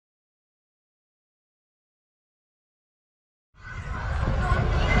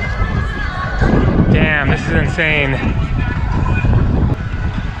this is insane.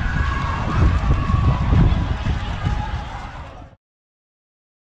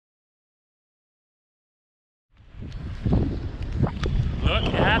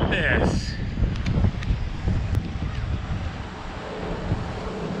 Look at this.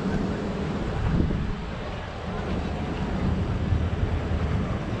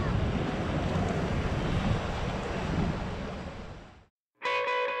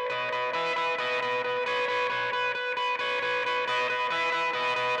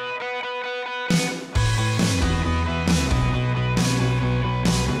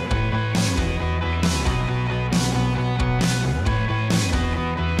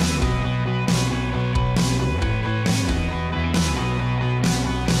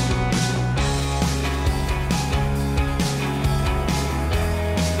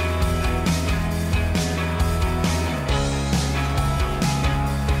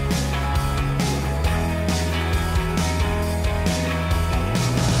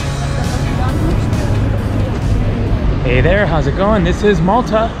 Hey there, how's it going? This is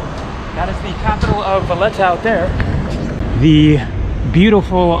Malta. That is the capital of Valletta out there. The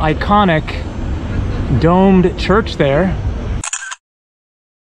beautiful, iconic, domed church there.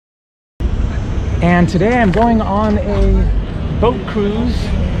 And today I'm going on a boat cruise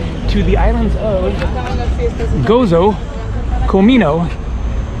to the islands of Gozo, Comino,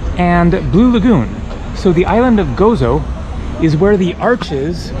 and Blue Lagoon. So the island of Gozo is where the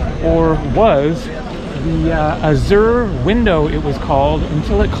arches, or was, the Azure window it was called,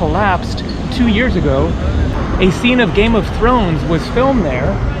 until it collapsed 2 years ago. A scene of Game of Thrones was filmed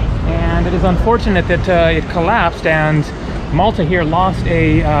there, and it is unfortunate that it collapsed and Malta here lost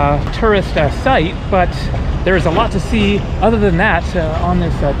a tourist site, but there's a lot to see other than that on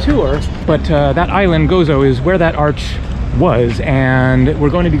this tour. But that island, Gozo, is where that arch was, and we're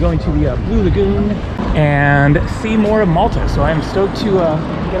going to be going to the Blue Lagoon and see more of Malta. So I'm stoked to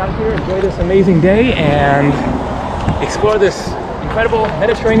get out here, enjoy this amazing day, and explore this incredible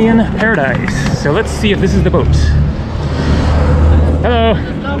Mediterranean paradise. So let's see if this is the boat. Hello.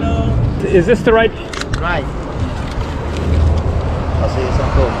 Hello. Is this the right? Right.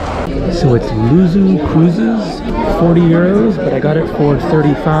 So it's Luzu Cruises, 40 euros, but I got it for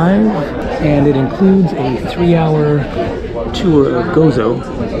 35, and it includes a 3-hour tour of Gozo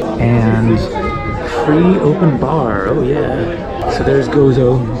and free open bar. Oh yeah. So there's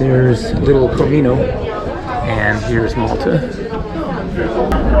Gozo, there's little Comino, and here's Malta.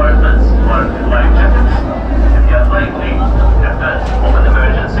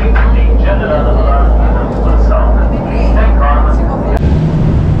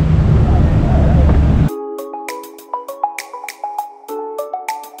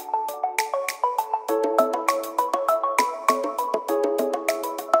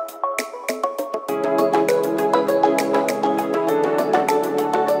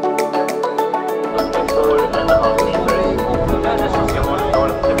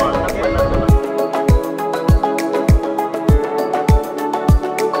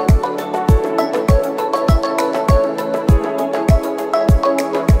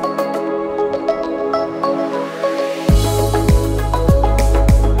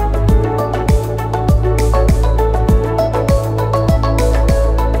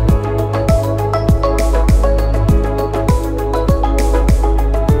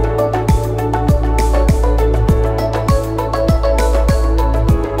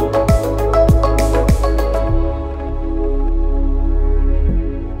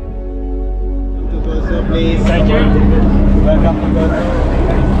 Thank you. Welcome to Gozo.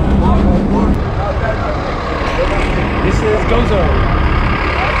 This is Gozo.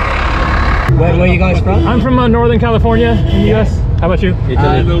 Where are you guys from? I'm from Northern California in the US. How about you?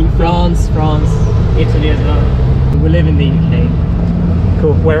 Italy. France, Italy as well. We live in the UK.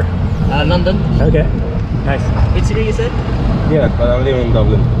 Cool. Where? London. Okay. Nice. Italy, you said? Yeah, but I'm living in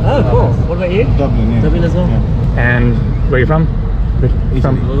Dublin. Oh, cool. What about you? Dublin, yeah. Dublin as well? Yeah. And where are you from?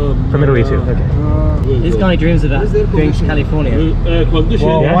 From Italy too. Okay. This guy dreams about going to California. Well,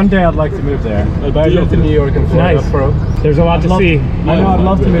 Yeah. one day I'd like to move there. But I live in New York and Florida. Nice. There's a lot to see. I know, I'd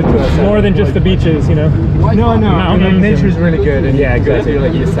love to move to a More than just the beaches, you know. No, Mountains nature's really good. And yeah, exactly.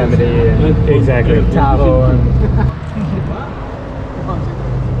 Like Yosemite and Exactly. Tahoe and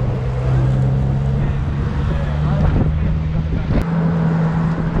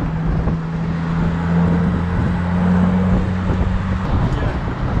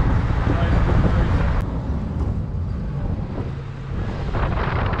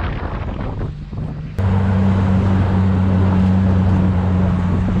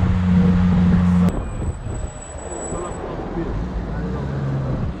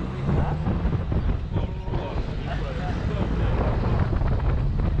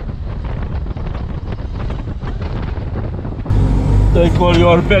They call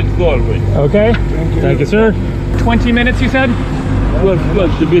your back doorway. Okay. Thank you, sir. 20 minutes, you said?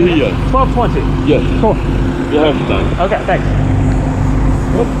 12 to be here. 12:20. Yes, Cool. we have time. Okay, thanks.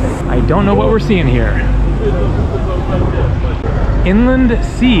 I don't know what we're seeing here. Inland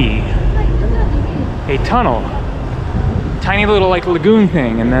sea. A tunnel. Tiny little like lagoon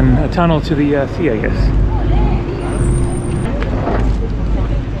thing, and then a tunnel to the sea, I guess.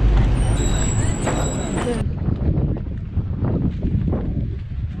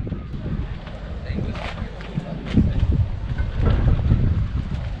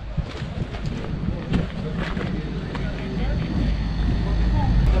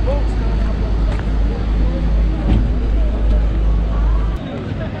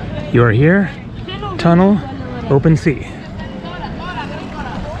 You are here, tunnel, open sea.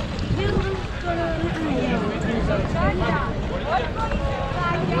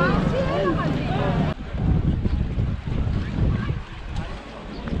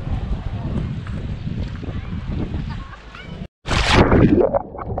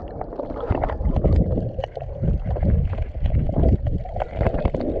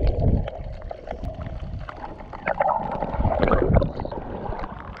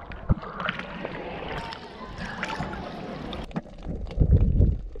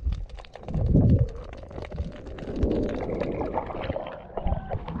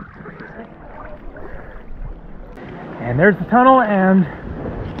 And there's the tunnel, and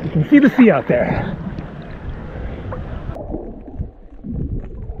you can see the sea out there.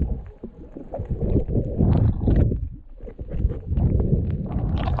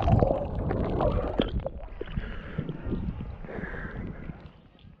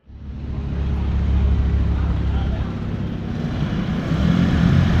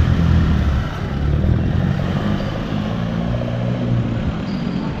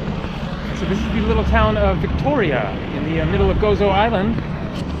 So this is the little town of Victoria in the middle of Gozo Island.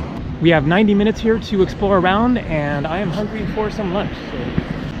 We have 90 minutes here to explore around, and I am hungry for some lunch.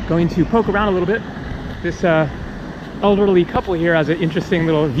 So going to poke around a little bit. This elderly couple here has an interesting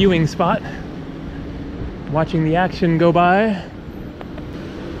little viewing spot, watching the action go by.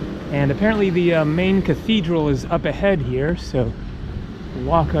 And apparently the main cathedral is up ahead here, so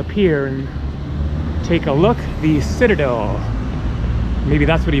walk up here and take a look. The Citadel. Maybe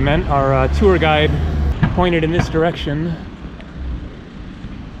that's what he meant. Our tour guide pointed in this direction.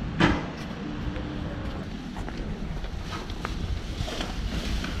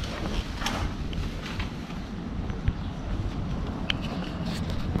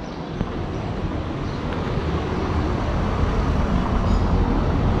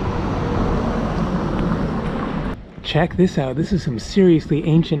 Check this out. This is some seriously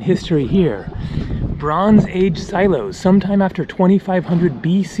ancient history here. Bronze Age silos. Sometime after 2500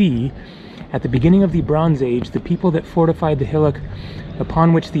 BC, at the beginning of the Bronze Age, the people that fortified the hillock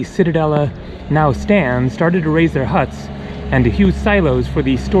upon which the citadella now stands started to raise their huts and to hew silos for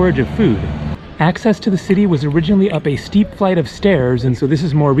the storage of food. Access to the city was originally up a steep flight of stairs, and so this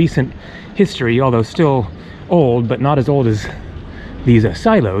is more recent history, although still old, but not as old as these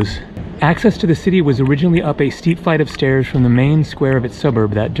silos. Access to the city was originally up a steep flight of stairs from the main square of its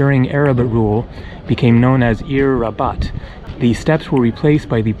suburb that during Arab rule became known as Ir Rabat. The steps were replaced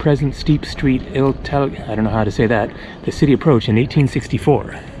by the present steep street I don't know how to say that, the city approach in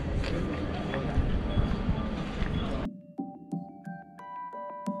 1864.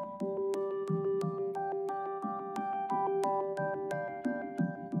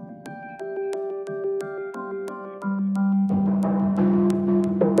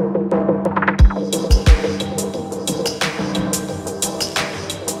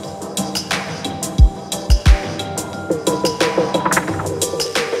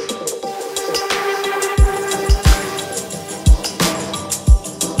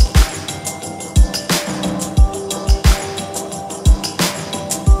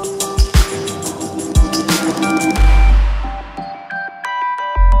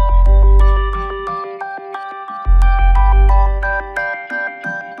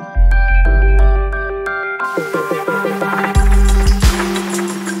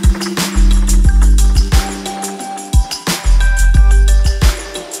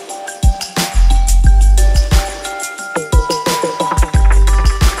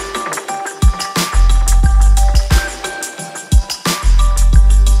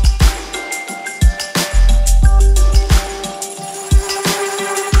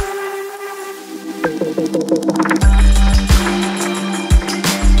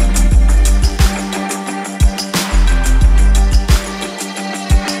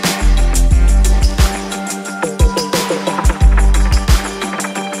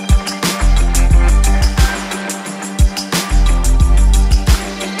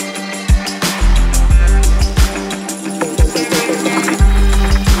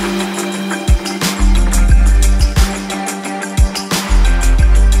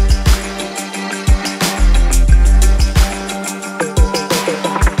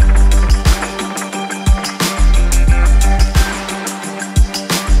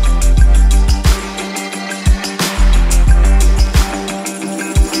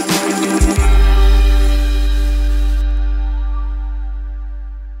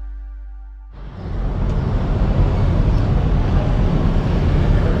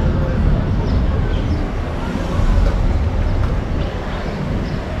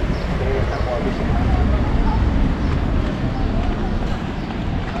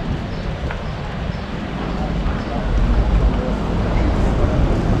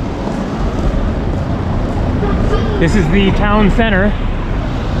 This is the town center.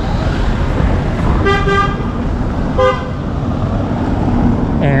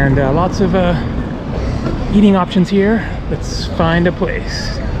 And lots of eating options here. Let's find a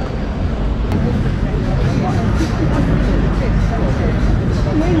place.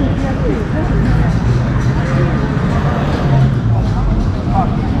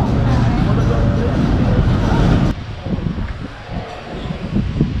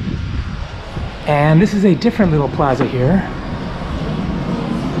 And this is a different little plaza here.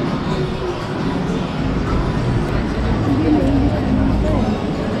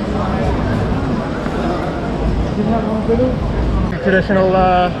 Traditional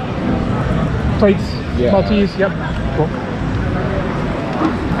plates, Yeah. Maltese, yep. Cool.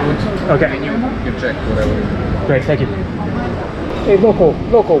 Okay. You can check whatever. Great, thank you. A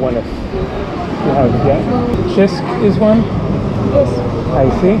local one if you have, yeah. Shisk is one? Yes. I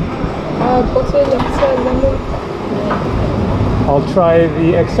see. Bottle XL lemon. I'll try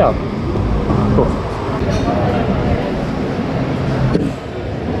the XL. Cool.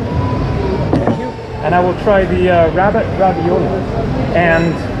 Thank you. And I will try the rabbit ravioli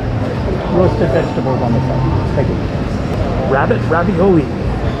and roasted vegetables on the side. Thank you. Rabbit ravioli,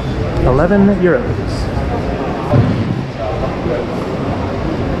 11 euros.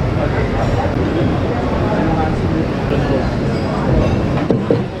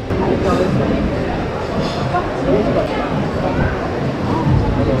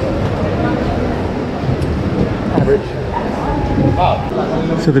 Average.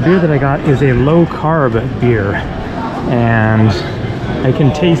 So the beer that I got is a low carb beer, and I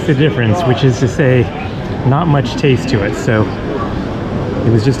can taste the difference, which is to say not much taste to it. So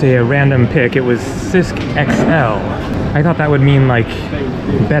it was just a random pick. It was Sisk XL. I thought that would mean like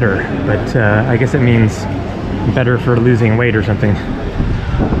better, but I guess it means better for losing weight or something.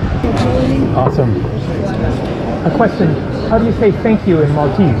 Awesome. A question, how do you say thank you in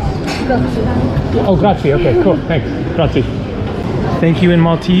Maltese? Oh, grazie. Okay, cool. Thanks. Grazie. Thank you in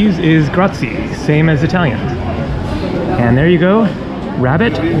Maltese is grazie, same as Italian. And there you go,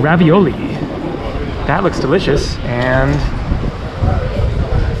 rabbit ravioli. That looks delicious, and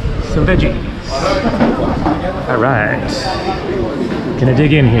some veggies. All right, gonna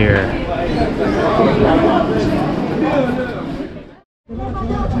dig in here.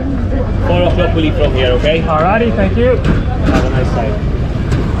 4 o'clock we'll leave from here, okay? Alrighty, thank you. Have a nice time.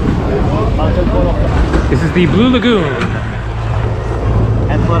 This is the Blue Lagoon.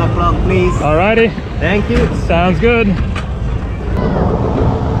 At 4 o'clock, please. Alrighty, Thank you. sounds good.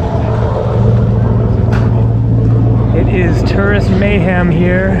 It is tourist mayhem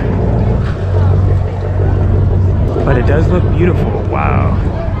here, but it does look beautiful. Wow.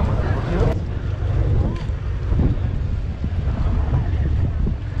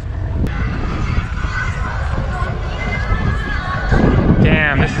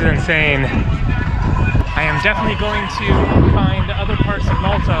 Damn, this is insane. I am definitely going to find other parts of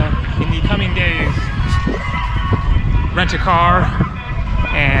Malta in the coming days, rent a car,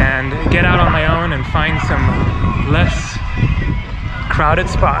 and get out on my own and find some less crowded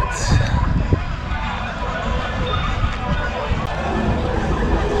spots.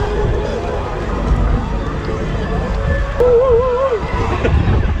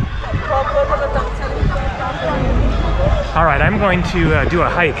 All right, I'm going to do a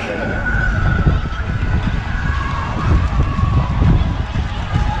hike.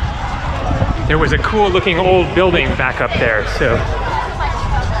 There was a cool looking old building back up there, so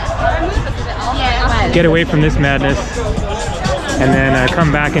get away from this madness and then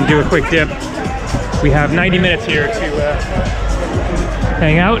come back and do a quick dip. We have 90 minutes here to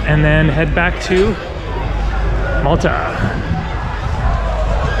hang out and then head back to Malta.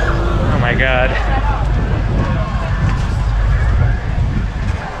 Oh my God.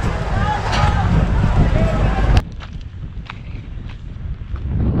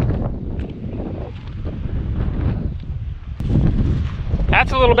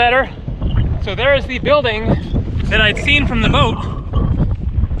 That's a little better. So there is the building that I'd seen from the boat,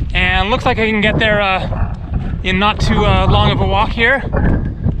 and looks like I can get there in not too long of a walk here.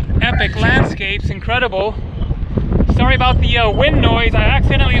 Epic landscapes, incredible. Sorry about the wind noise. I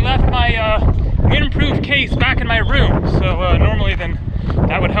accidentally left my windproof case back in my room, so normally then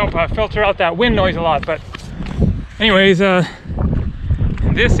that would help filter out that wind noise a lot. But anyways,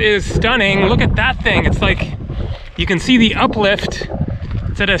 this is stunning. Look at that thing. It's like you can see the uplift.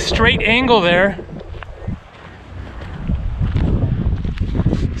 It's at a straight angle there.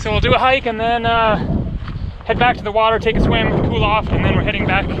 So we'll do a hike and then head back to the water, take a swim, cool off, and then we're heading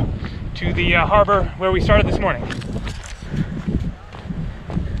back to the harbor where we started this morning.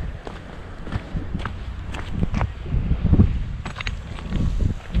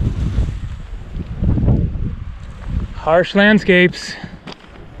 Harsh landscapes.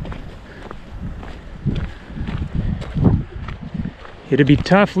 It'd be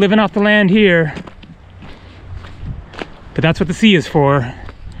tough living off the land here, but that's what the sea is for.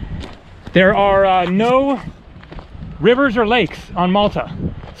 There are no rivers or lakes on Malta,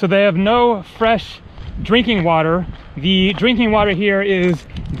 so they have no fresh drinking water. The drinking water here is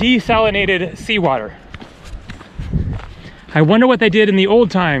desalinated seawater. I wonder what they did in the old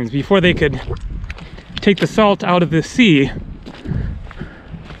times before they could take the salt out of the sea.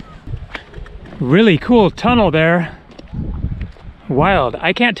 Really cool tunnel there. Wild.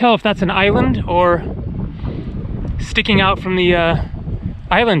 I can't tell if that's an island or sticking out from the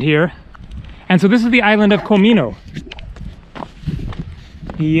island here. And so this is the island of Comino,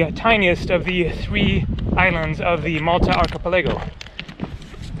 the tiniest of the 3 islands of the Malta archipelago.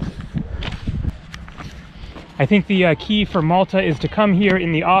 I think the key for Malta is to come here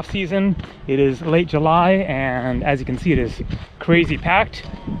in the off season. It is late July, and as you can see, it is crazy packed.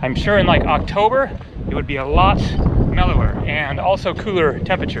 I'm sure in like October it would be a lot mellower and also cooler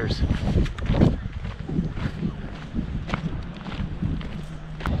temperatures.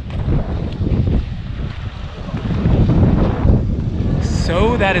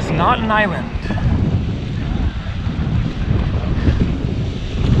 So that is not an island.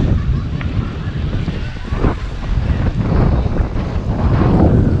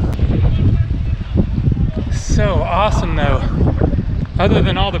 So awesome though, other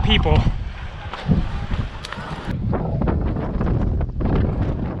than all the people.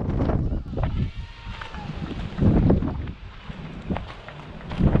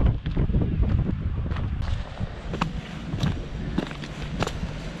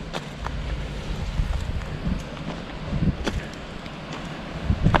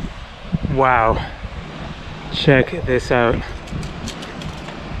 Wow, check this out.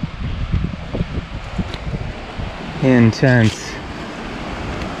 Intense.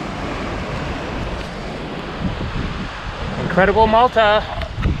 Incredible Malta.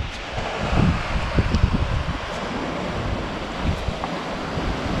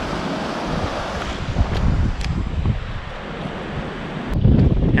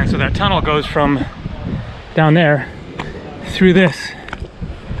 And so that tunnel goes from down there through this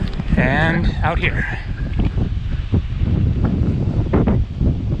and out here.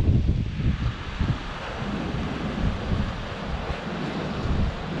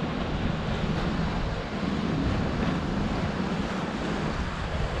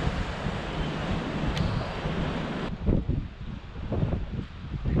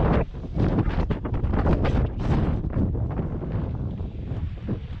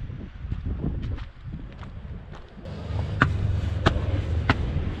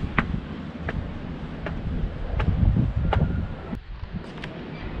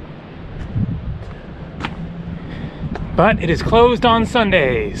 But it is closed on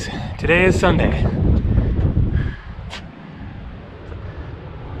Sundays. Today is Sunday.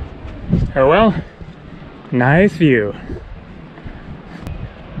 Oh well, nice view.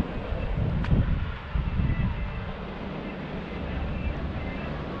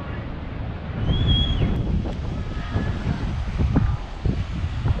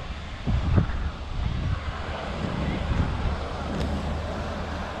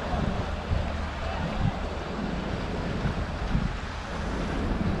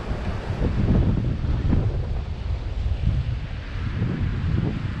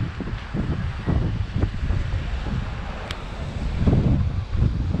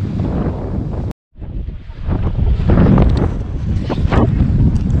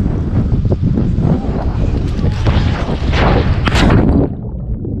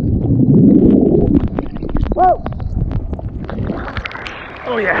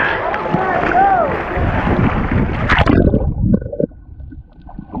 Oh yeah.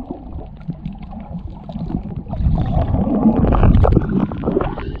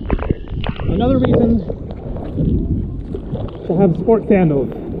 Another reason to have sport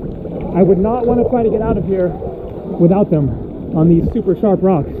sandals. I would not want to try to get out of here without them on these super sharp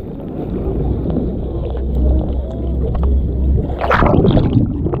rocks.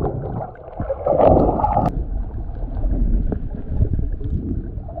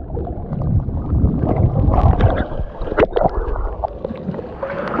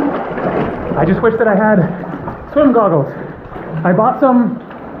 I just wish that I had swim goggles. I bought some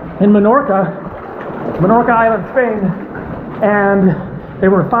in Menorca Island, Spain, and they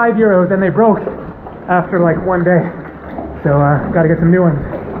were €5 and they broke after like one day. So got to get some new ones.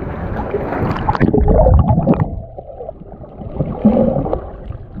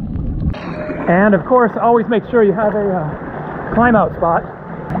 And of course, always make sure you have a climb out spot.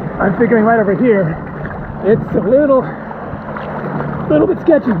 I'm figuring right over here, it's a little little bit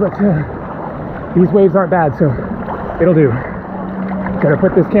sketchy, but these waves aren't bad, so it'll do. Gotta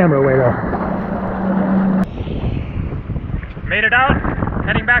put this camera away though. Made it out,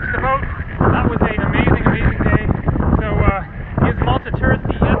 heading back to the boat. That was an amazing, amazing day. So is Malta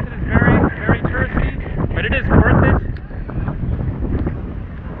touristy? Yes, it is very, very touristy, but it is worth it.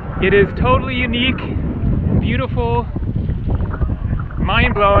 It is totally unique, beautiful,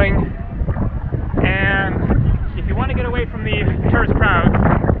 mind-blowing, and if you want to get away from the tourist crowds,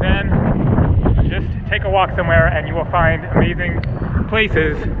 then just take a walk somewhere and you will find amazing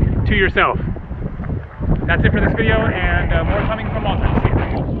places to yourself. That's it for this video, and more coming from Malta.